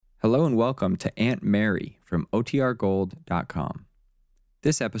Hello and welcome to Aunt Mary from OTRGold.com.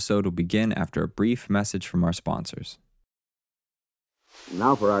 This episode will begin after a brief message from our sponsors.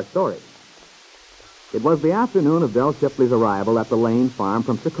 Now for our story. It was the afternoon of Del Shipley's arrival at the Lane farm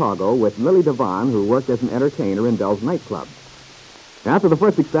from Chicago with Lily Devon, who worked as an entertainer in Del's nightclub. After the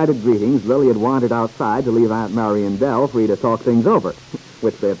first excited greetings, Lily had wandered outside to leave Aunt Mary and Del free to talk things over,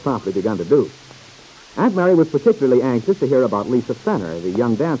 which they had promptly begun to do. Aunt Mary was particularly anxious to hear about Lisa Fenner, the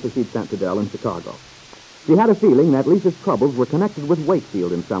young dancer she'd sent to Del in Chicago. She had a feeling that Lisa's troubles were connected with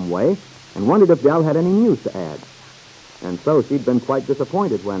Wakefield in some way and wondered if Del had any news to add. And so she'd been quite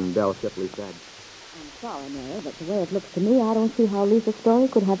disappointed when Del Shipley said, "I'm sorry, Mary, but the way it looks to me, I don't see how Lisa's story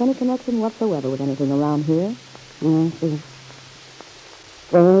could have any connection whatsoever with anything around here." I see.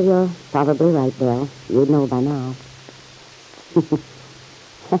 Well, you're probably right, Del. You'd know by now.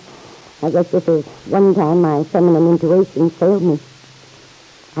 I guess this is one time my feminine intuition failed me.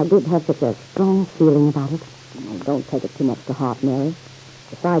 I did have such a strong feeling about it. Oh, don't take it too much to heart, Mary.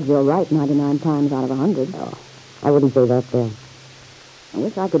 Besides, you're right 99 times out of 100. Oh, I wouldn't say that, Del. I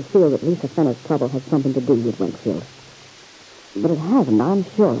wish I could feel that Lisa Fenner's trouble had something to do with Wakefield. But it hasn't, I'm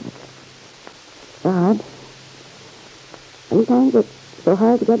sure of it. God. Sometimes it's so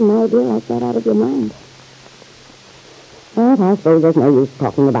hard to get an idea like that out of your mind. But I suppose there's no use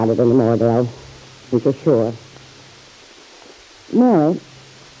talking about it anymore, Del. For sure. Mary,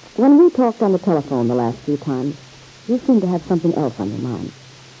 when we talked on the telephone the last few times, you seemed to have something else on your mind.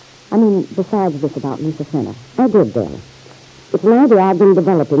 I mean, besides this about Lisa Fenner. I did, Del. It's an idea I've been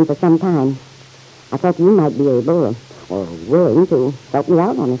developing for some time. I thought you might be able or willing to help me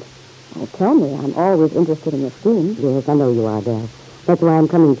out on it. Oh, tell me. I'm always interested in your schemes. Yes, I know you are, Del. That's why I'm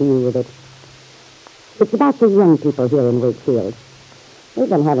coming to you with it. It's about the young people here in Wakefield. We've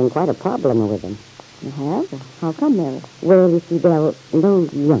been having quite a problem with them. You have? How come, Mary? Well, you see, Del,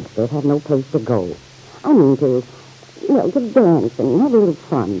 those youngsters have no place to go. I mean to dance and have a little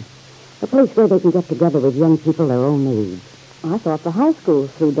fun. A place where they can get together with young people their own age. I thought the high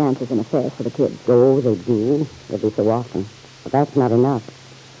schools threw dances and affairs for the kids. Oh, they do. Every so often. But that's not enough.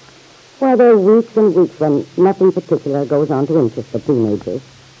 Well, there are weeks and weeks when nothing particular goes on to interest the teenagers.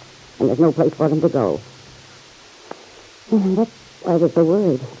 And there's no place for them to go. And that's why they're so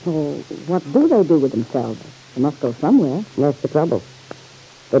worried. So what do they do with themselves? They must go somewhere. That's the trouble.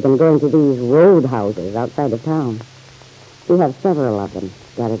 They've been going to these roadhouses outside of town. We have several of them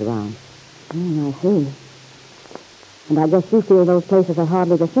scattered around. I see. And I guess you feel those places are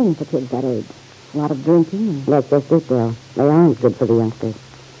hardly the thing for kids that age. A lot of drinking and... That's just it, Bill. They aren't good for the youngsters.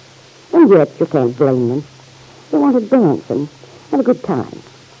 And yet, you can't blame them. They want to dance and have a good time.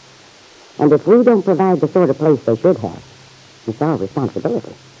 And if we don't provide the sort of place they should have, it's our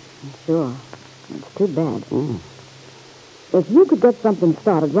responsibility. Sure. It's too bad. If you could get something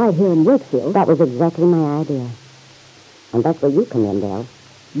started right here in Wakefield... That was exactly my idea. And that's where you come in, Del.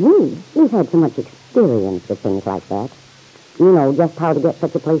 Me? You've had so much experience with things like that. You know just how to get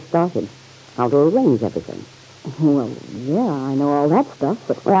such a place started. How to arrange everything. Well, yeah, I know all that stuff,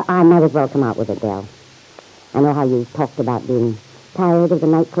 but... Well, I might as well come out with it, Del. I know how you talked about being tired of the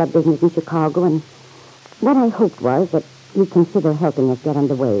nightclub business in Chicago, and what I hoped was that you'd consider helping us get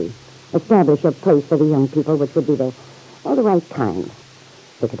underway. Establish a place for the young people which would be the right kind.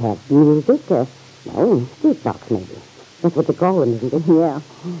 We could have music, street box maybe. That's what you call them, isn't it? Yeah.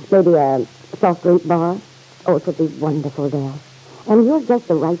 Maybe a soft drink bar. Oh, it would be wonderful, Del. And you're just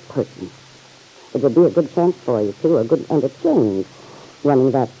the right person. It would be a good chance for you, too, and a change.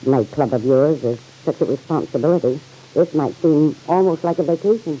 Running that nightclub of yours is such a responsibility. This might seem almost like a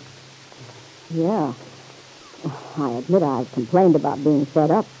vacation. Yeah. I admit I've complained about being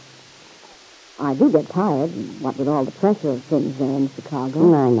fed up. I do get tired, what with all the pressure of things there in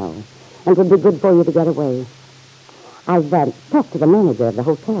Chicago. I know. And it would be good for you to get away. I've talked to the manager of the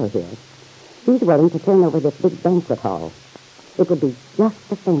hotel here. He's willing to turn over this big banquet hall. It would be just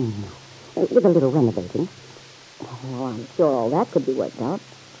the thing, with a little renovating. Well, I'm sure all that could be worked out.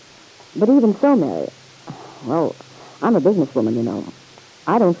 But even so, Mary, well, I'm a businesswoman, you know.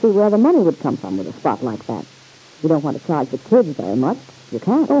 I don't see where the money would come from with a spot like that. You don't want to charge the kids very much. You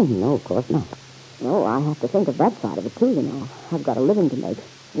can't. Oh, no, of course not. No, I have to think of that side of it, too, you know. I've got a living to make.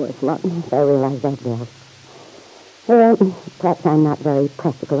 Worse luck. I realize that, Bill. Well, perhaps I'm not very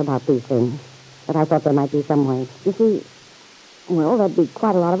practical about these things, but I thought there might be some way. You see, well, there'd be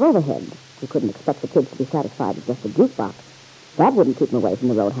quite a lot of overhead. You couldn't expect the kids to be satisfied with just a jukebox. That wouldn't keep them away from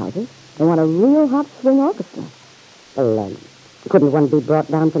the roadhouses. They want a real hot swing orchestra. Well, couldn't one be brought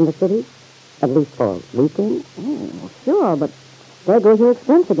down from the city? At least for weekends? Oh, sure, but there goes your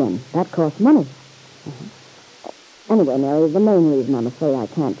expense again. That costs money. Anyway, Mary, the main reason I'm afraid I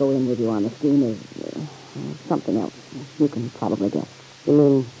can't go in with you on the scheme is something else. You can probably guess. You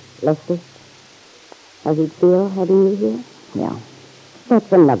mean Lester? How he'd feel having you here? Yeah. That's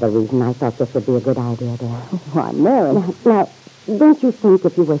another reason I thought this would be a good idea, Dale. Why, Mary? Now, don't you think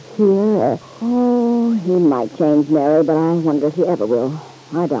if you were here... Oh, he might change, Mary, but I wonder if he ever will.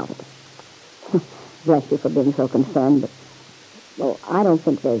 I doubt it. Bless you for being so concerned, but, well, I don't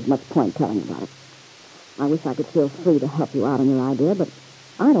think there's much point telling about it. I wish I could feel free to help you out on your idea, but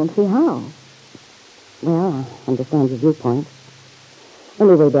I don't see how. Well, I understand your viewpoint.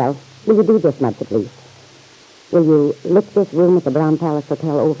 Anyway, Dale, will you do this much at least? Will you look this room at the Brown Palace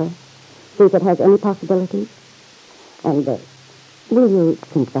Hotel over? See if it has any possibilities? And will you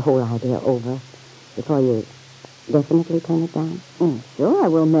think the whole idea over before you definitely turn it down? Sure I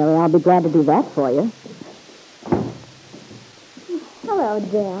will, Mary. I'll be glad to do that for you. Hello,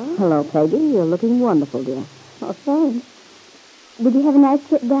 Dell. Hello, Peggy. You're looking wonderful, dear. Oh, thanks. Did you have a nice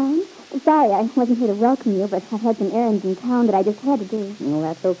trip down? Sorry, I wasn't here to welcome you, but I've had some errands in town that I just had to do. Well,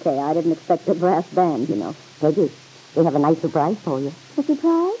 that's okay. I didn't expect a brass band, you know. Peggy, we have a nice surprise for you. A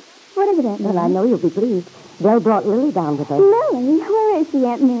surprise? What is it, Aunt Mary? Well, I know you'll be pleased. Dell brought Lily down with her. Lily? Where is she,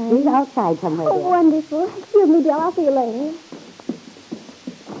 Aunt Mary? She's outside somewhere. Oh, dear. wonderful. Excuse me, Dell. I'll see you later.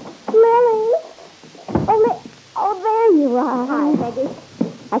 Lily? Oh, there you are. Hi, Peggy.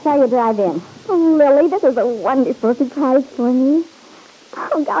 I saw you drive in. Oh, Lily, this is a wonderful surprise for me.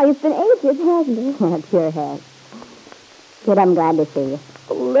 Oh, golly, it's been ages, hasn't it? It sure has. Kid, I'm glad to see you.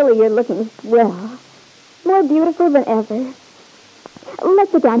 Oh, Lily, you're looking swell. More beautiful than ever.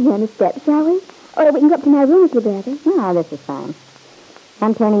 Let's sit down here on the steps, shall we? Or we can go up to my room together. Oh, this is fine.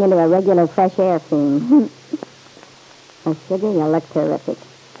 I'm turning into a regular fresh air fiend. Oh, sugar, you look terrific.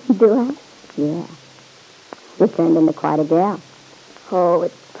 Do I? Yeah. You turned into quite a gal. Oh,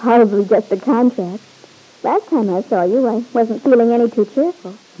 it's probably just the contrast. Last time I saw you, I wasn't feeling any too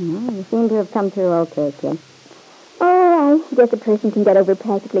cheerful. No, you seem to have come through okay, kid. Oh, I guess a person can get over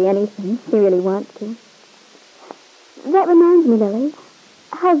practically anything if he really wants to. That reminds me, Lily.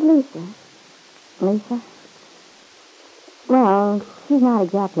 How's Lisa? Lisa? Well, she's not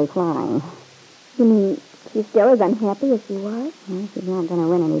exactly flying. You mean she's still as unhappy as she was? Well, she's not going to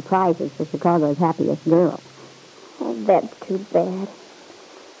win any prizes for Chicago's happiest girl. Oh, that's too bad.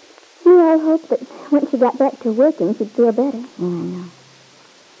 Yeah, I hope that when she got back to working, she'd feel better. Yeah, I know.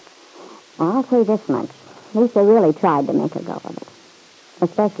 Well, I'll say this much. Lisa really tried to make a go of it.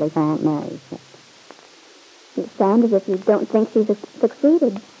 Especially for Aunt Mary's sake. You sound as if you don't think she's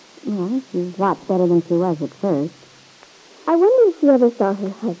succeeded. Well, she's lots better than she was at first. I wonder if she ever saw her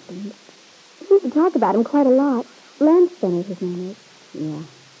husband. She used to talk about him quite a lot. Lance Benner, his name is. Yeah.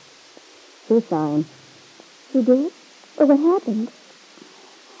 She saw him. She did? Well, what happened?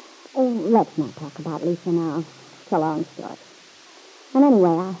 Oh, let's not talk about Lisa now. It's a long story. And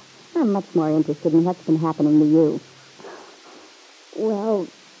anyway, I'm much more interested in what's been happening to you. Well,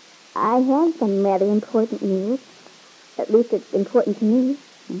 I have some rather important news. At least it's important to me.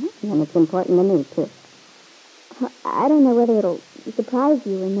 Mm-hmm. And it's important to me, too. I don't know whether it'll surprise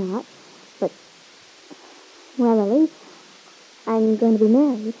you or not, but, well, Lily, I'm going to be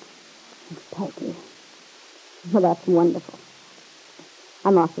married. Peggy. Well, that's wonderful.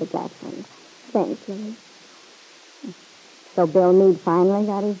 I'm awfully glad for you. Thanks, Lily. So Bill Meade finally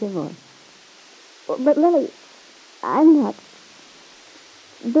got his divorce. But, Lily, I'm not...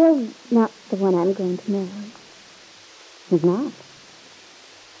 Bill's not the one I'm going to marry. He's not?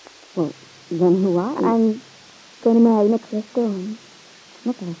 Well, then who are you? I'm going to marry Nicholas Dorn.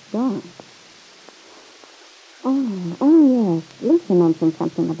 Nicholas Dorn? Oh, yes. Lisa mentioned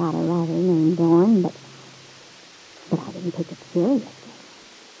something about a writer named Dorn, but I didn't take it seriously.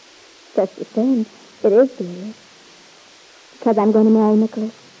 Just the same, it is serious. Because I'm going to marry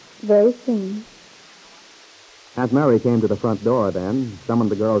Nicholas very soon. Aunt Mary came to the front door then,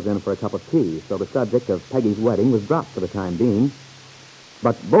 summoned the girls in for a cup of tea, so the subject of Peggy's wedding was dropped for the time being.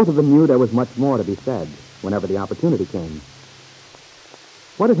 But both of them knew there was much more to be said whenever the opportunity came.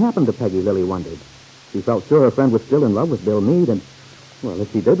 What had happened to Peggy, Lily wondered. She felt sure her friend was still in love with Bill Meade, and, well,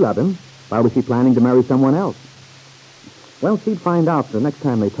 if she did love him, why was she planning to marry someone else? Well, she'd find out the next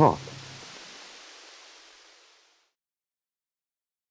time they talked.